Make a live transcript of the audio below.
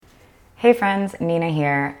Hey friends, Nina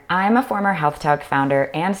here. I'm a former HealthTalk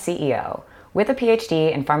founder and CEO with a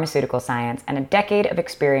PhD in pharmaceutical science and a decade of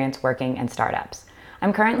experience working in startups.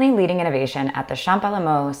 I'm currently leading innovation at the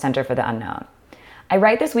Champalimaud Center for the Unknown. I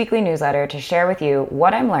write this weekly newsletter to share with you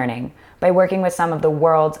what I'm learning by working with some of the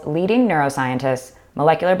world's leading neuroscientists,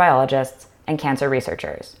 molecular biologists, and cancer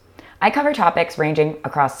researchers. I cover topics ranging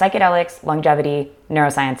across psychedelics, longevity,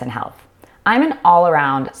 neuroscience, and health. I'm an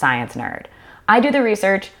all-around science nerd. I do the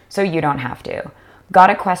research so you don't have to. Got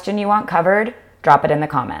a question you want covered? Drop it in the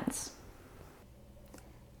comments.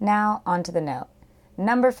 Now, on to the note.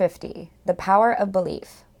 Number 50, the power of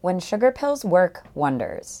belief. When sugar pills work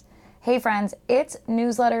wonders. Hey friends, it's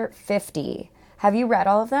newsletter 50. Have you read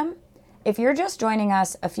all of them? If you're just joining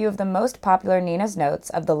us, a few of the most popular Nina's Notes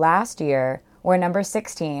of the last year were number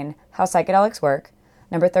 16, How Psychedelics Work,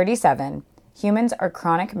 number 37, Humans Are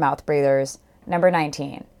Chronic Mouth Breathers, number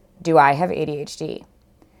 19, Do I Have ADHD?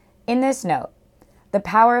 In this note, the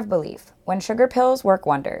power of belief. When sugar pills work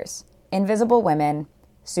wonders. Invisible Women,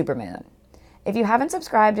 Supermoon. If you haven't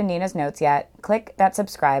subscribed to Nina's Notes yet, click that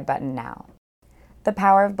subscribe button now. The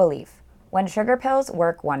power of belief. When sugar pills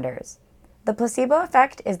work wonders. The placebo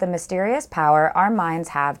effect is the mysterious power our minds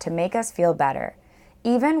have to make us feel better,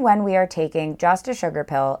 even when we are taking just a sugar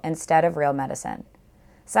pill instead of real medicine.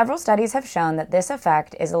 Several studies have shown that this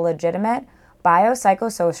effect is a legitimate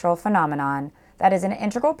biopsychosocial phenomenon that is an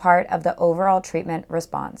integral part of the overall treatment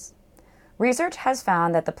response. Research has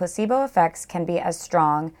found that the placebo effects can be as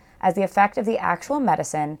strong as the effect of the actual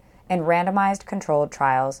medicine in randomized controlled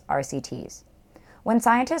trials, RCTs. When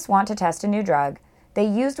scientists want to test a new drug, they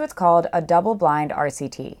used what's called a double-blind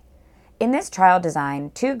RCT. In this trial design,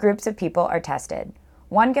 two groups of people are tested.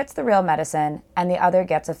 One gets the real medicine and the other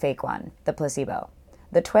gets a fake one, the placebo.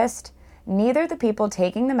 The twist: neither the people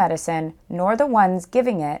taking the medicine nor the ones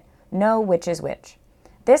giving it know which is which.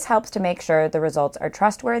 This helps to make sure the results are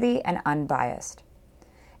trustworthy and unbiased.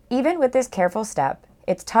 Even with this careful step,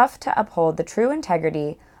 it's tough to uphold the true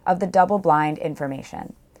integrity of the double-blind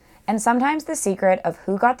information. And sometimes the secret of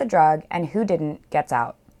who got the drug and who didn't gets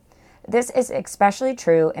out. This is especially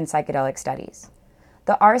true in psychedelic studies.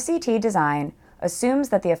 The RCT design assumes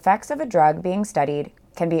that the effects of a drug being studied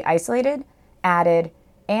can be isolated, added,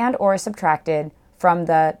 and/or subtracted from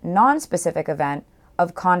the non-specific event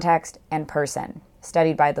of context and person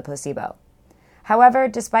studied by the placebo. However,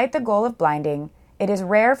 despite the goal of blinding, it is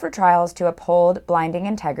rare for trials to uphold blinding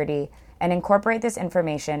integrity and incorporate this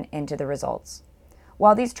information into the results.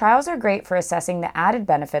 While these trials are great for assessing the added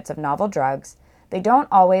benefits of novel drugs, they don't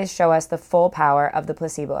always show us the full power of the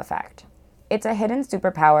placebo effect. It's a hidden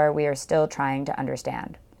superpower we are still trying to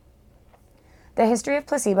understand. The history of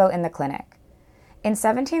placebo in the clinic. In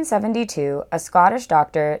 1772, a Scottish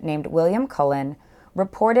doctor named William Cullen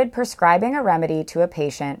reported prescribing a remedy to a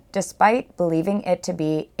patient despite believing it to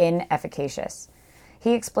be inefficacious.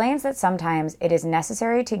 He explains that sometimes it is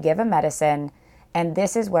necessary to give a medicine, and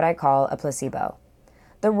this is what I call a placebo.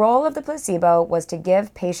 The role of the placebo was to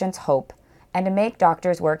give patients hope and to make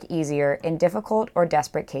doctors' work easier in difficult or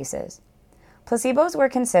desperate cases. Placebos were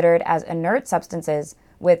considered as inert substances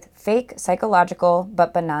with fake psychological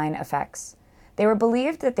but benign effects. They were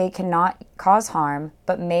believed that they cannot cause harm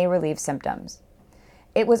but may relieve symptoms.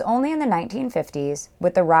 It was only in the 1950s,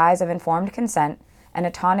 with the rise of informed consent and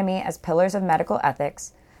autonomy as pillars of medical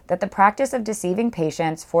ethics, that the practice of deceiving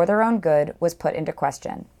patients for their own good was put into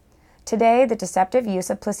question. Today, the deceptive use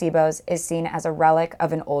of placebos is seen as a relic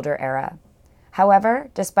of an older era. However,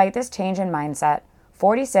 despite this change in mindset,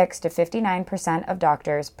 46 to 59% of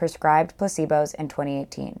doctors prescribed placebos in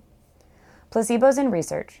 2018. Placebos in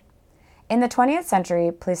research. In the 20th century,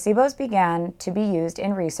 placebos began to be used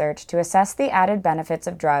in research to assess the added benefits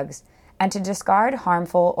of drugs and to discard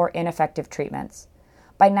harmful or ineffective treatments.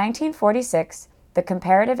 By 1946, the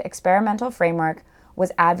comparative experimental framework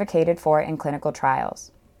was advocated for in clinical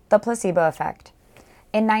trials. The placebo effect.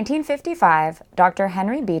 In 1955, Dr.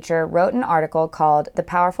 Henry Beecher wrote an article called The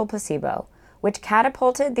Powerful Placebo, which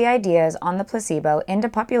catapulted the ideas on the placebo into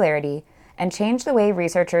popularity and changed the way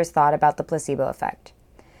researchers thought about the placebo effect.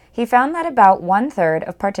 He found that about 1/3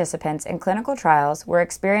 of participants in clinical trials were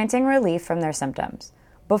experiencing relief from their symptoms.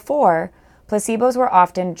 Before, placebos were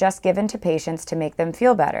often just given to patients to make them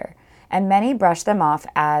feel better, and many brushed them off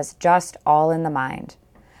as just all in the mind.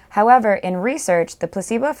 However, in research, the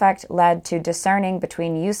placebo effect led to discerning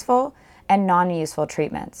between useful and non-useful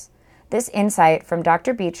treatments. This insight from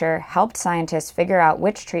Dr. Beecher helped scientists figure out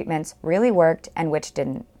which treatments really worked and which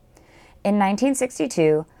didn't. In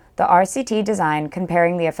 1962, the RCT design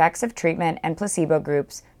comparing the effects of treatment and placebo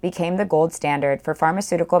groups became the gold standard for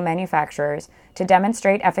pharmaceutical manufacturers to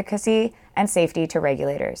demonstrate efficacy and safety to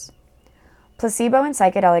regulators. Placebo in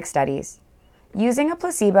psychedelic studies. Using a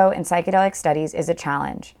placebo in psychedelic studies is a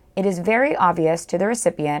challenge. It is very obvious to the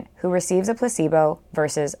recipient who receives a placebo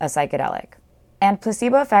versus a psychedelic. And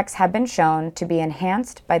placebo effects have been shown to be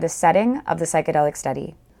enhanced by the setting of the psychedelic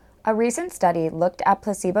study. A recent study looked at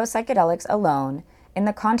placebo psychedelics alone in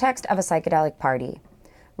the context of a psychedelic party.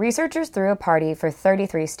 Researchers threw a party for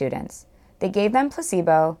 33 students. They gave them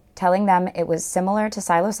placebo, telling them it was similar to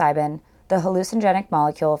psilocybin, the hallucinogenic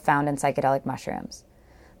molecule found in psychedelic mushrooms.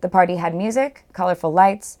 The party had music, colorful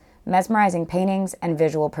lights, mesmerizing paintings, and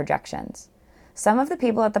visual projections. Some of the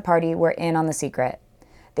people at the party were in on the secret.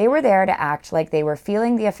 They were there to act like they were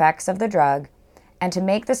feeling the effects of the drug and to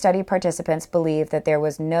make the study participants believe that there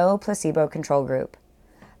was no placebo control group.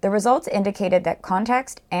 The results indicated that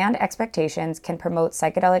context and expectations can promote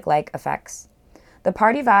psychedelic-like effects. The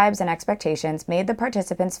party vibes and expectations made the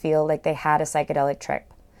participants feel like they had a psychedelic trip,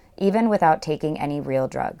 even without taking any real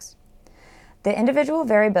drugs. The individual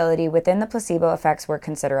variability within the placebo effects were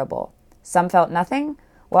considerable. Some felt nothing,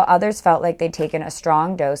 while others felt like they'd taken a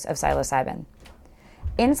strong dose of psilocybin.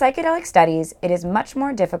 In psychedelic studies, it is much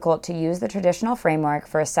more difficult to use the traditional framework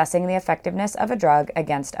for assessing the effectiveness of a drug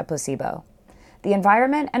against a placebo. The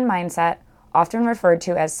environment and mindset, often referred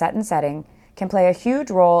to as set and setting, can play a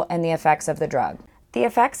huge role in the effects of the drug. The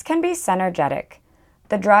effects can be synergetic.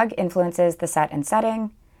 The drug influences the set and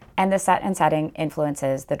setting, and the set and setting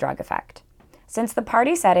influences the drug effect. Since the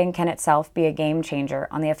party setting can itself be a game changer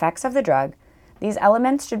on the effects of the drug, these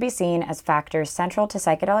elements should be seen as factors central to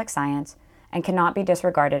psychedelic science and cannot be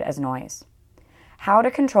disregarded as noise. How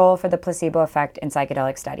to control for the placebo effect in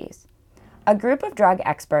psychedelic studies. A group of drug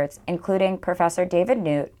experts, including Professor David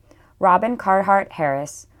Newt, Robin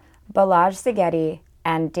Carhart-Harris, Balazs Szigeti,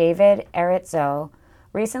 and David Erritzoe,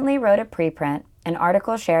 recently wrote a preprint, an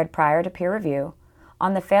article shared prior to peer review,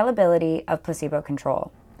 on the fallibility of placebo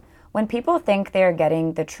control. When people think they are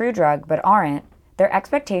getting the true drug but aren't, their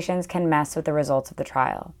expectations can mess with the results of the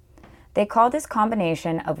trial. They call this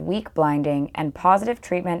combination of weak blinding and positive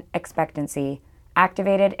treatment expectancy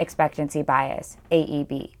activated expectancy bias,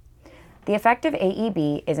 AEB. The effect of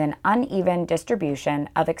AEB is an uneven distribution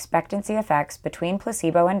of expectancy effects between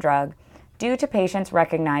placebo and drug due to patients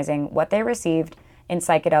recognizing what they received in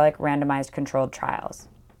psychedelic randomized controlled trials.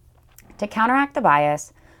 To counteract the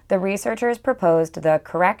bias, the researchers proposed the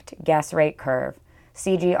Correct Guess Rate Curve,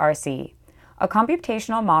 CGRC, a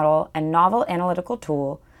computational model and novel analytical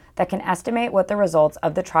tool that can estimate what the results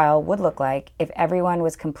of the trial would look like if everyone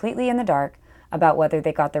was completely in the dark about whether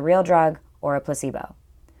they got the real drug or a placebo.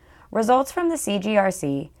 Results from the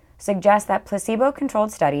CGRC suggest that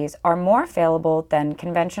placebo-controlled studies are more fallible than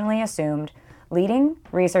conventionally assumed, leading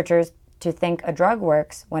researchers to think a drug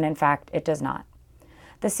works when in fact it does not.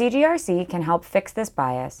 The CGRC can help fix this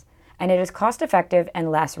bias, and it is cost-effective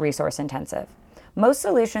and less resource-intensive. Most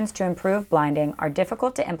solutions to improve blinding are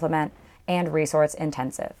difficult to implement and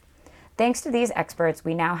resource-intensive. Thanks to these experts,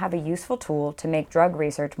 we now have a useful tool to make drug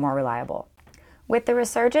research more reliable. With the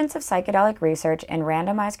resurgence of psychedelic research in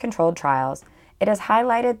randomized controlled trials, it has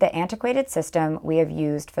highlighted the antiquated system we have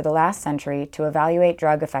used for the last century to evaluate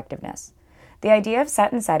drug effectiveness. The idea of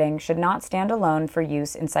set and setting should not stand alone for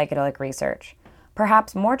use in psychedelic research.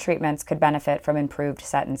 Perhaps more treatments could benefit from improved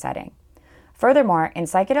set and setting. Furthermore, in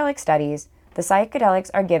psychedelic studies, the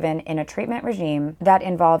psychedelics are given in a treatment regime that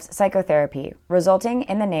involves psychotherapy, resulting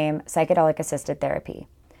in the name psychedelic-assisted therapy.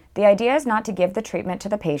 The idea is not to give the treatment to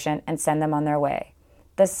the patient and send them on their way.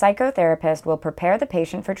 The psychotherapist will prepare the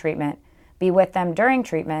patient for treatment, be with them during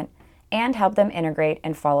treatment, and help them integrate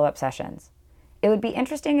in follow-up sessions. It would be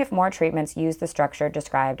interesting if more treatments use the structure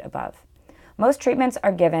described above. Most treatments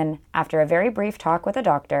are given after a very brief talk with a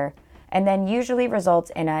doctor, and then usually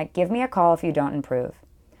results in a "give me a call if you don't improve."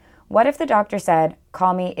 What if the doctor said,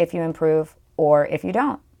 "call me if you improve," or if you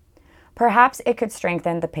don't? Perhaps it could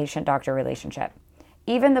strengthen the patient-doctor relationship.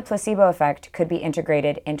 Even the placebo effect could be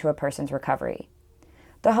integrated into a person's recovery.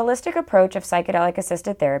 The holistic approach of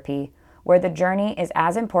psychedelic-assisted therapy, where the journey is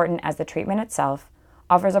as important as the treatment itself,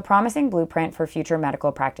 offers a promising blueprint for future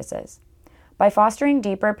medical practices. By fostering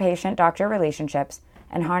deeper patient-doctor relationships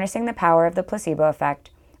and harnessing the power of the placebo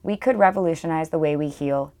effect, we could revolutionize the way we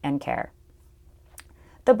heal and care.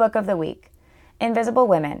 The Book of the Week, Invisible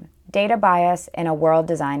Women, Data Bias in a World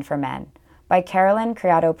Designed for Men, by Carolyn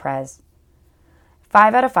Criado Perez.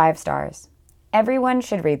 5 out of 5 stars. Everyone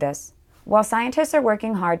should read this. While scientists are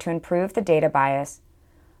working hard to improve the data bias,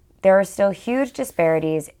 there are still huge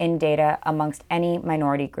disparities in data amongst any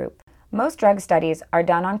minority group. Most drug studies are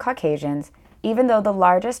done on Caucasians, even though the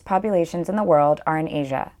largest populations in the world are in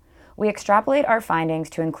Asia. We extrapolate our findings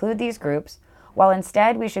to include these groups, while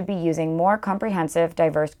instead we should be using more comprehensive,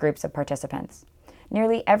 diverse groups of participants.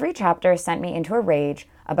 Nearly every chapter sent me into a rage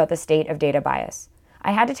about the state of data bias.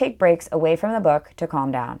 I had to take breaks away from the book to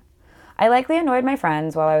calm down. I likely annoyed my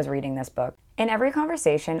friends while I was reading this book. In every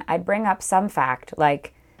conversation, I'd bring up some fact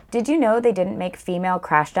like, did you know they didn't make female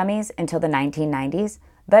crash dummies until the 1990s?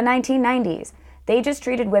 The 1990s. They just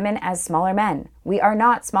treated women as smaller men. We are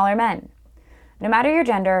not smaller men. No matter your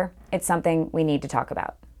gender, it's something we need to talk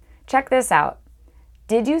about. Check this out.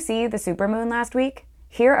 Did you see the supermoon last week?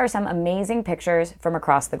 Here are some amazing pictures from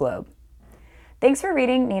across the globe. Thanks for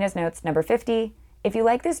reading Nina's Notes number 50. If you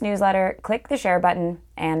like this newsletter, click the share button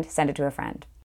and send it to a friend.